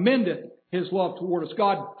God commended His love toward us.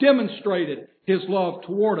 God demonstrated His love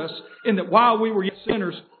toward us in that while we were yet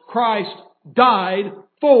sinners, Christ died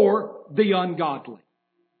for the ungodly.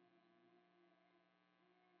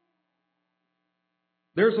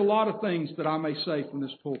 There's a lot of things that I may say from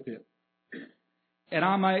this pulpit. And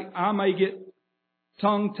I may get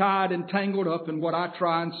tongue-tied and tangled up in what I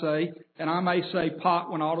try and say. And I may say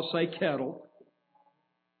pot when I ought to say kettle.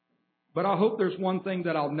 But I hope there's one thing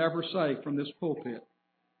that I'll never say from this pulpit.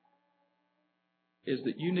 Is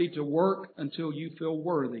that you need to work until you feel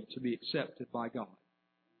worthy to be accepted by God.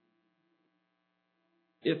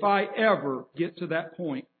 If I ever get to that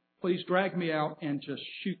point, please drag me out and just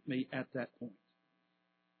shoot me at that point.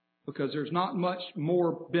 Because there's not much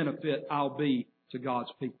more benefit I'll be to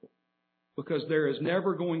God's people. Because there is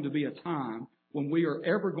never going to be a time when we are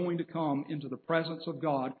ever going to come into the presence of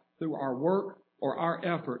God through our work or our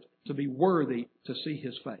effort to be worthy to see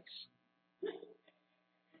His face.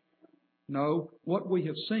 No, what we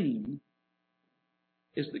have seen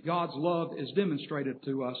is that God's love is demonstrated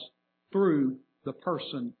to us through the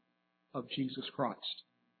person of Jesus Christ.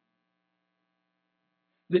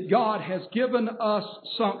 That God has given us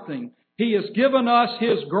something. He has given us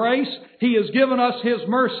His grace. He has given us His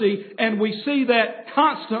mercy. And we see that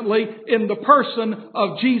constantly in the person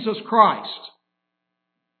of Jesus Christ.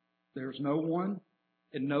 There's no one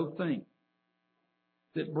and no thing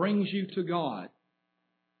that brings you to God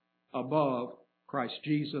above Christ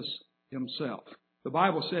Jesus Himself. The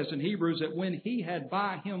Bible says in Hebrews that when He had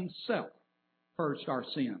by Himself purged our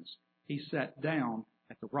sins, He sat down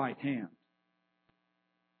at the right hand.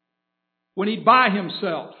 When He by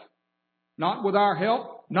Himself, not with our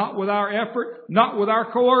help, not with our effort, not with our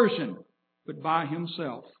coercion, but by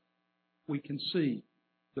Himself, we can see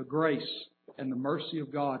the grace and the mercy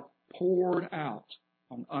of God poured out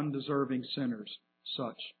on undeserving sinners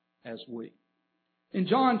such as we. In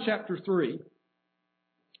John chapter 3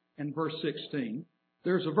 and verse 16,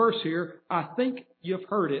 there's a verse here, I think you've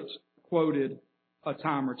heard it quoted a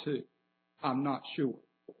time or two. I'm not sure.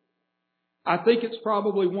 I think it's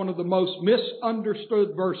probably one of the most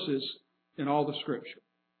misunderstood verses in all the Scripture.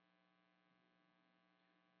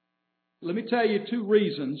 Let me tell you 2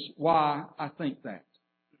 reasons why I think that.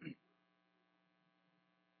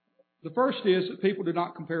 The first is that people do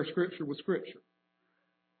not compare Scripture with Scripture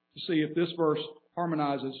to see if this verse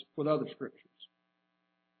harmonizes with other Scriptures.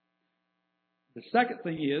 The second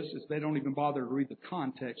thing is they don't even bother to read the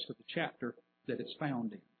context of the chapter that it's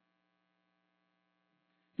found in.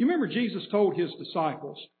 You remember Jesus told His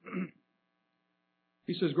disciples,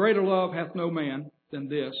 He says, greater love hath no man than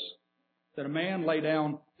this, that a man lay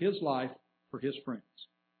down his life for his friends.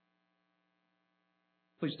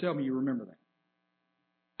 Please tell me you remember that.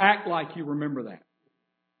 Act like you remember that.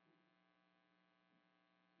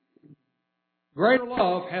 Greater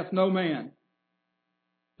love hath no man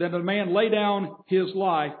than a man lay down his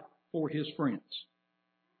life for his friends.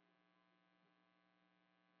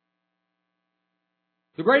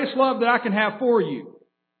 The greatest love that I can have for you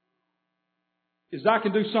is I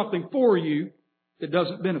can do something for you that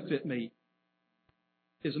doesn't benefit me,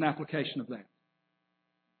 is an application of that.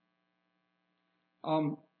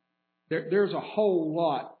 There's a whole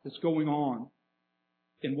lot that's going on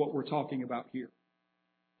in what we're talking about here.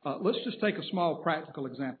 Let's just take a small practical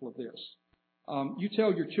example of this. You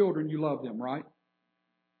tell your children you love them, right?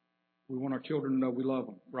 We want our children to know we love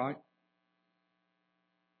them, right?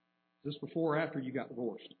 Is this before or after you got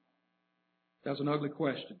divorced? That's an ugly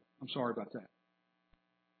question. I'm sorry about that.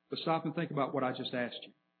 But stop and think about what I just asked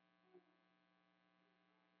you.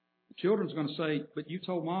 The children's going to say, but you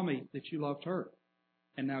told Mommy that you loved her,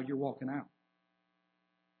 and now you're walking out.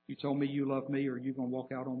 You told me you love me, or are you going to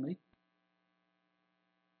walk out on me?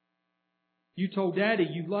 You told Daddy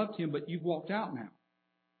you loved him, but you've walked out now.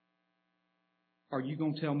 Are you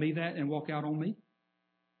going to tell me that and walk out on me?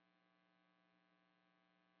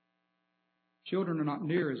 Children are not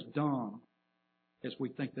near as dumb as we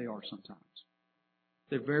think they are sometimes.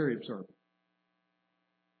 They're very observant.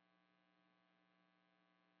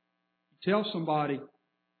 You tell somebody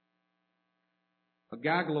a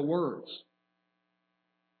gaggle of words,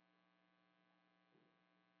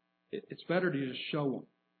 it's better to just show them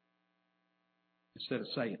instead of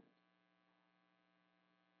saying it.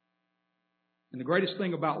 And the greatest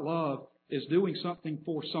thing about love is doing something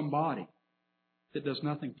for somebody that does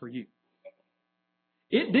nothing for you.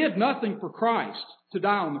 It did nothing for Christ to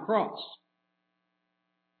die on the cross.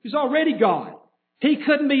 He's already God. He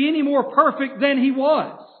couldn't be any more perfect than He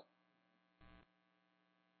was.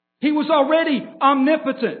 He was already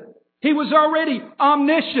omnipotent. He was already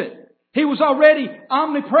omniscient. He was already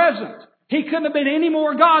omnipresent. He couldn't have been any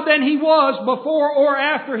more God than He was before or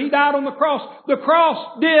after He died on the cross. The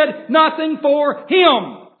cross did nothing for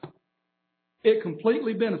Him. It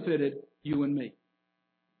completely benefited you and me.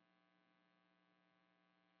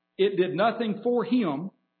 It did nothing for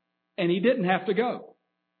Him, and He didn't have to go.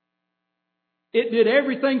 It did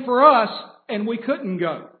everything for us, and we couldn't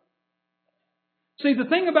go. See, the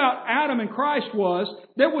thing about Adam and Christ was,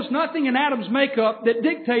 there was nothing in Adam's makeup that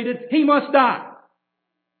dictated he must die.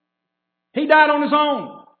 He died on his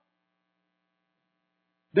own.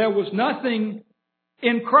 There was nothing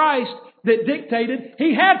in Christ that dictated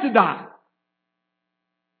he had to die.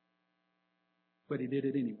 But He did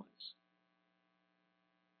it anyways.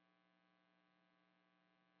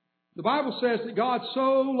 The Bible says that God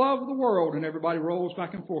so loved the world, and everybody rolls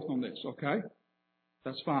back and forth on this, okay?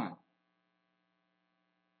 That's fine.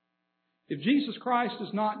 If Jesus Christ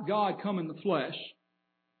is not God come in the flesh,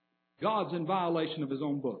 God's in violation of His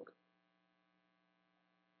own book.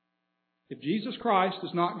 If Jesus Christ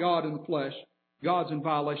is not God in the flesh, God's in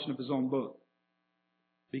violation of His own book.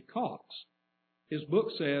 Because His book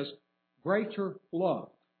says, greater love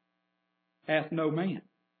hath no man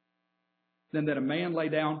than that a man lay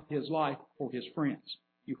down his life for his friends.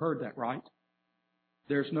 You heard that, right?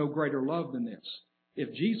 There's no greater love than this.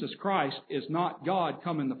 If Jesus Christ is not God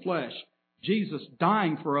come in the flesh, Jesus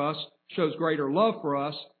dying for us shows greater love for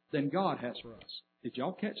us than God has for us. Did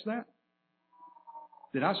y'all catch that?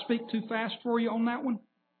 Did I speak too fast for you on that one?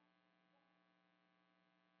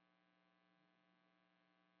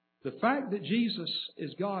 The fact that Jesus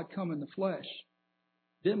is God come in the flesh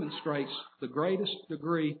demonstrates the greatest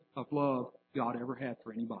degree of love God ever had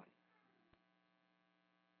for anybody.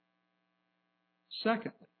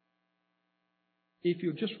 Secondly, if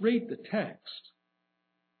you just read the text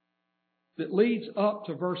that leads up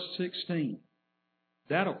to verse 16,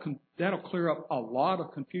 that'll clear up a lot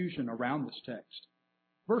of confusion around this text.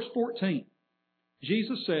 Verse 14,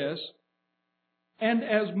 Jesus says, and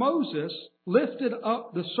as Moses lifted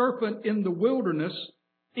up the serpent in the wilderness,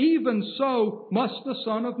 even so must the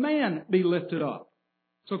Son of Man be lifted up.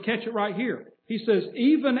 So catch it right here. He says,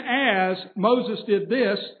 even as Moses did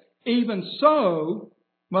this, even so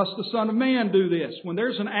must the Son of Man do this. When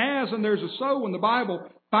there's an as and there's a so in the Bible,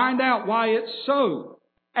 find out why it's so,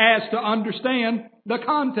 as to understand the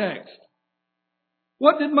context.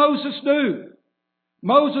 What did Moses do?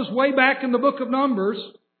 Moses, way back in the book of Numbers,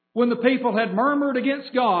 when the people had murmured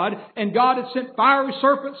against God, and God had sent fiery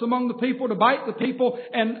serpents among the people to bite the people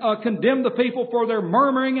and condemn the people for their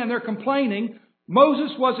murmuring and their complaining,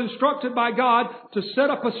 Moses was instructed by God to set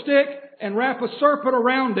up a stick and wrap a serpent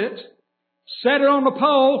around it, set it on a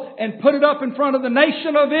pole, and put it up in front of the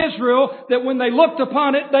nation of Israel, that when they looked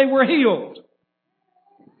upon it, they were healed.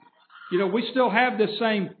 You know, we still have this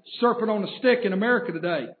same serpent on a stick in America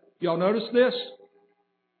today. Y'all notice this?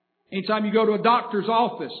 Anytime you go to a doctor's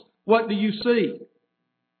office, what do you see?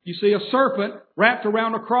 You see a serpent wrapped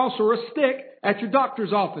around a cross or a stick at your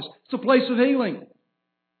doctor's office. It's a place of healing.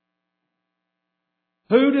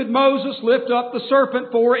 Who did Moses lift up the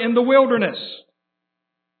serpent for in the wilderness?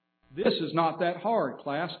 This is not that hard,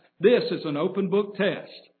 class. This is an open book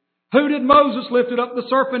test. Who did Moses lift up the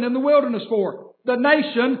serpent in the wilderness for? The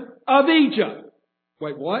nation of Egypt.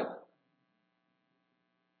 Wait, what?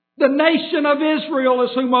 The nation of Israel is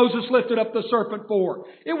who Moses lifted up the serpent for.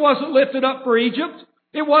 It wasn't lifted up for Egypt.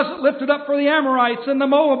 It wasn't lifted up for the Amorites and the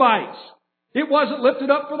Moabites. It wasn't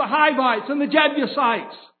lifted up for the Hivites and the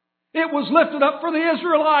Jebusites. It was lifted up for the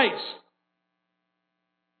Israelites.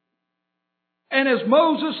 And as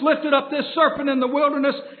Moses lifted up this serpent in the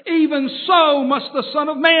wilderness, even so must the Son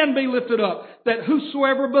of Man be lifted up, that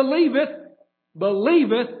whosoever believeth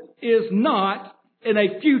is not in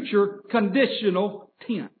a future conditional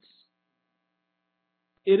tense.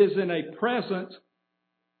 It is in a present,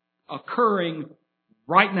 occurring,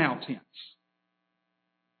 right now tense.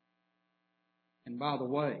 And by the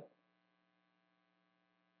way,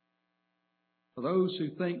 For those who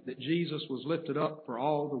think that Jesus was lifted up for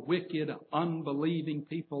all the wicked, unbelieving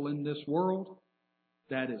people in this world,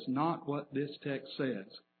 that is not what this text says.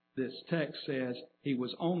 This text says He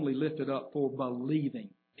was only lifted up for believing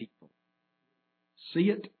people. See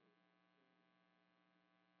it?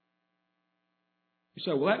 You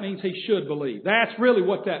say, well, that means he should believe. That's really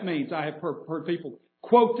what that means. I have heard people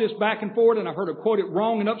quote this back and forth, and I've heard them quote it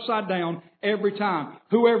wrong and upside down every time.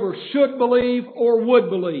 Whoever should believe or would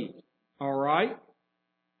believe. All right?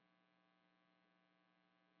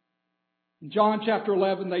 In John chapter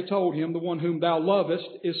 11, they told him, the one whom thou lovest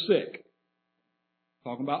is sick.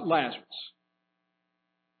 Talking about Lazarus.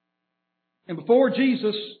 And before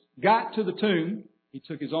Jesus got to the tomb, He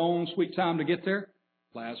took His own sweet time to get there,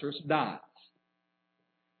 Lazarus dies.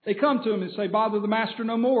 They come to Him and say, bother the Master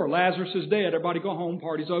no more. Lazarus is dead. Everybody go home.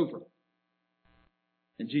 Party's over.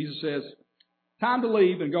 And Jesus says, time to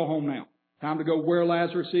leave and go home now. Time to go where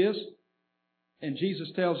Lazarus is. And Jesus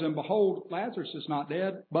tells them, behold, Lazarus is not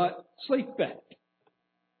dead, but sleepeth.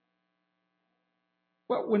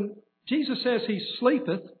 Well, when Jesus says He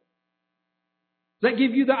sleepeth, does that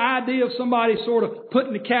give you the idea of somebody sort of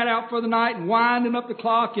putting the cat out for the night and winding up the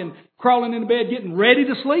clock and crawling into bed, getting ready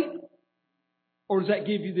to sleep? Or does that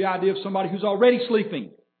give you the idea of somebody who's already sleeping?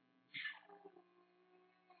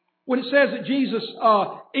 When it says that Jesus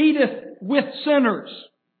eateth with sinners,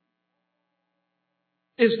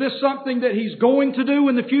 is this something that He's going to do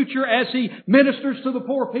in the future as He ministers to the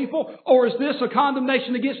poor people? Or is this a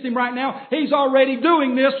condemnation against Him right now? He's already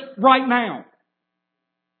doing this right now.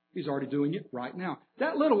 He's already doing it right now.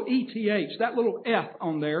 That little ETH, that little F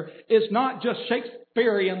on there, is not just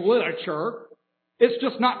Shakespearean literature. It's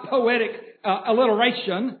just not poetic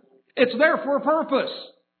alliteration. It's there for a purpose.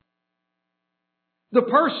 The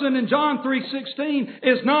person in John 3:16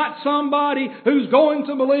 is not somebody who's going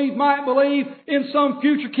to believe, might believe in some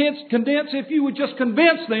future condense. If you would just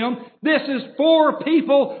convince them, this is for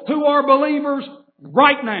people who are believers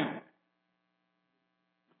right now.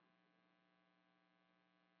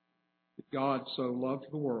 God so loved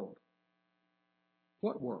the world.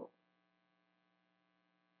 What world?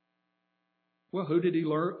 Well, who did He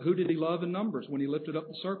love in Numbers when He lifted up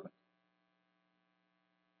the serpent?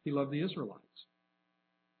 He loved the Israelites.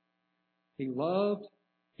 He loved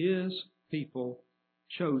His people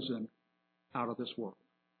chosen out of this world.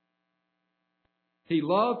 He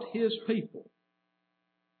loved His people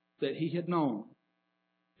that He had known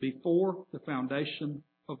before the foundation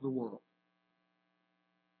of the world.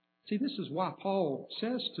 See, this is why Paul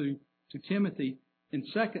says to Timothy in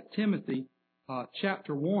 2 Timothy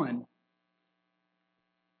chapter 1,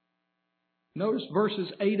 notice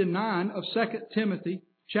verses 8 and 9 of 2 Timothy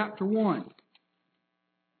chapter 1.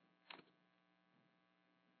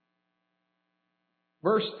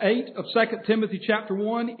 Verse 8 of 2 Timothy chapter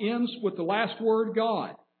 1 ends with the last word,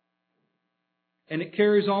 God. And it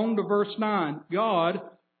carries on to verse 9. God,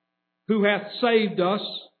 who hath saved us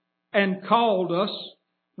and called us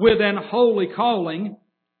with an holy calling,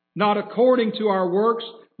 not according to our works,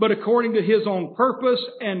 but according to His own purpose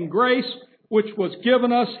and grace, which was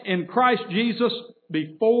given us in Christ Jesus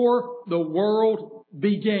before the world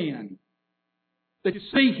began. That you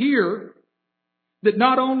see here that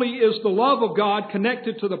not only is the love of God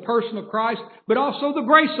connected to the person of Christ, but also the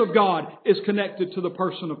grace of God is connected to the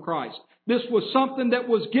person of Christ. This was something that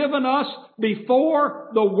was given us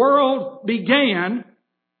before the world began,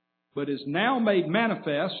 but is now made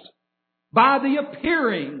manifest by the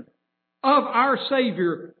appearing of our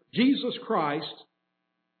Savior, Jesus Christ,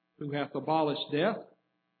 who hath abolished death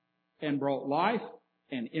and brought life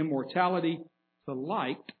and immortality to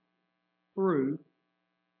light through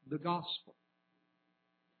the gospel.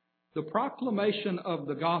 The proclamation of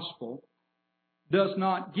the gospel does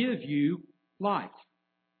not give you life.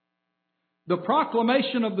 The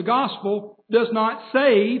proclamation of the gospel does not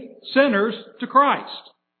save sinners to Christ.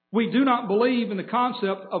 We do not believe in the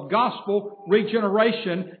concept of gospel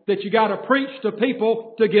regeneration, that you got to preach to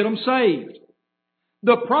people to get them saved.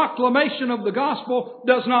 The proclamation of the gospel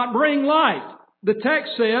does not bring life. The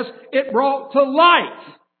text says it brought to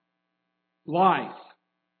light life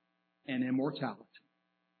and immortality.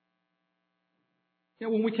 You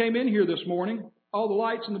know, when we came in here this morning, all the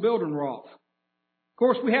lights in the building were off. Of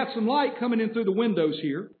course, we had some light coming in through the windows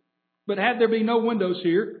here, but had there been no windows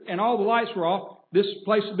here and all the lights were off, this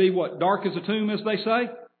place would be what? Dark as a tomb, as they say.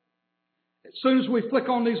 As soon as we flick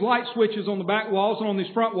on these light switches on the back walls and on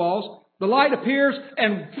these front walls, the light appears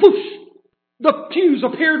and whoosh, the pews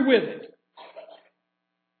appeared with it.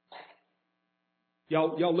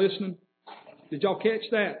 Y'all listening? Did y'all catch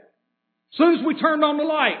that? As soon as we turned on the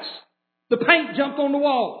lights, the paint jumped on the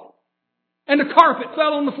wall and the carpet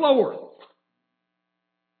fell on the floor.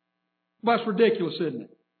 But it's ridiculous, isn't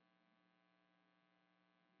it?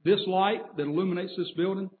 This light that illuminates this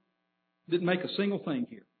building didn't make a single thing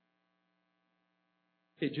here.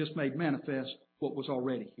 It just made manifest what was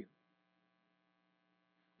already here.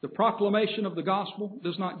 The proclamation of the gospel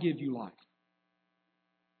does not give you life.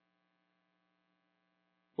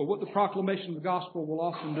 But what the proclamation of the gospel will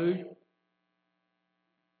often do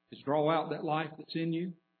is draw out that life that's in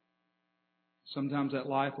you. Sometimes that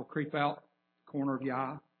life will creep out the corner of your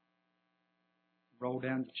eye, roll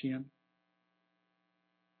down your chin.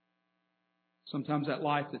 Sometimes that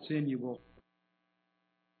life that's in you will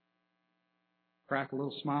crack a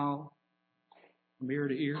little smile from ear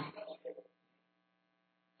to ear.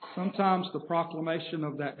 Sometimes the proclamation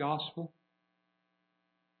of that gospel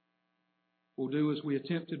will do as we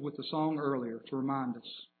attempted with the song earlier to remind us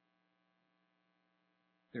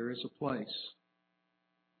there is a place,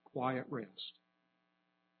 quiet rest,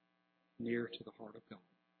 near to the heart of God.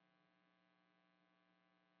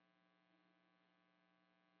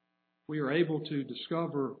 We are able to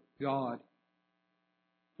discover God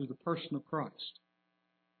through the person of Christ.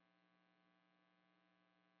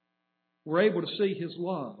 We're able to see His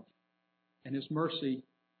love and His mercy,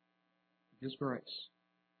 His grace,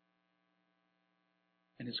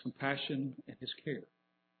 and His compassion and His care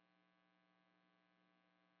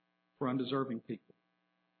for undeserving people.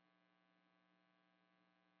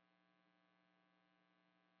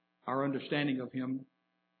 Our understanding of Him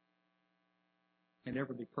can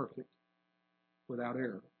never be perfect without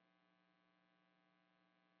error.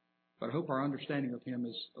 But I hope our understanding of Him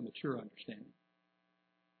is a mature understanding.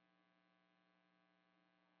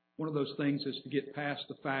 One of those things is to get past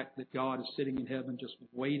the fact that God is sitting in heaven just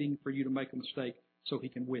waiting for you to make a mistake so He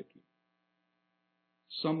can whip you.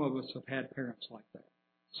 Some of us have had parents like that.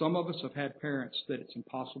 Some of us have had parents that it's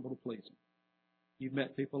impossible to please them. You've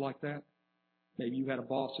met people like that? Maybe you had a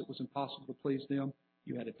boss that was impossible to please them.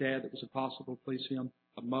 You had a dad that was impossible to please him.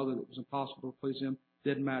 A mother that was impossible to please him.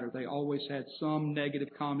 Didn't matter. They always had some negative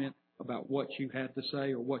comment about what you had to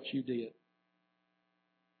say or what you did.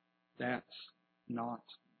 That's not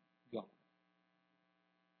God.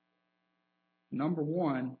 Number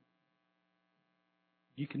one,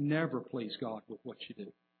 you can never please God with what you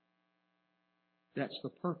do. That's the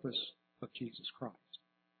purpose of Jesus Christ.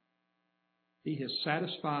 He has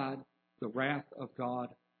satisfied the wrath of God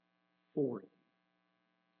for you.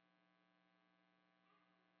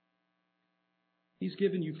 He's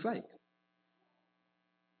given you faith.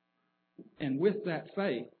 And with that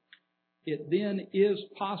faith, it then is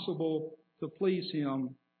possible to please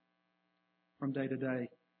Him from day to day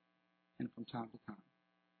and from time to time.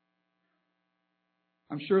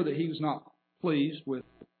 I'm sure that He was not pleased with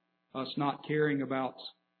us not caring about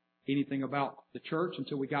anything about the church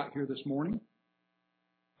until we got here this morning.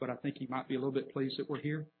 But I think He might be a little bit pleased that we're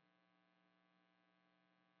here.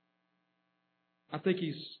 I think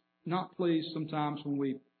He's not pleased sometimes when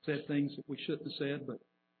we said things that we shouldn't have said, but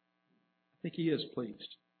I think He is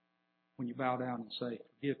pleased when you bow down and say,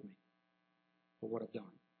 forgive me for what I've done.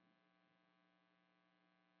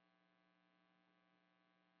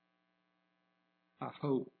 I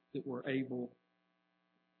hope that we're able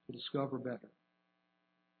to discover better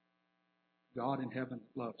God in heaven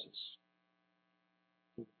that loves us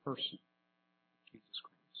through the person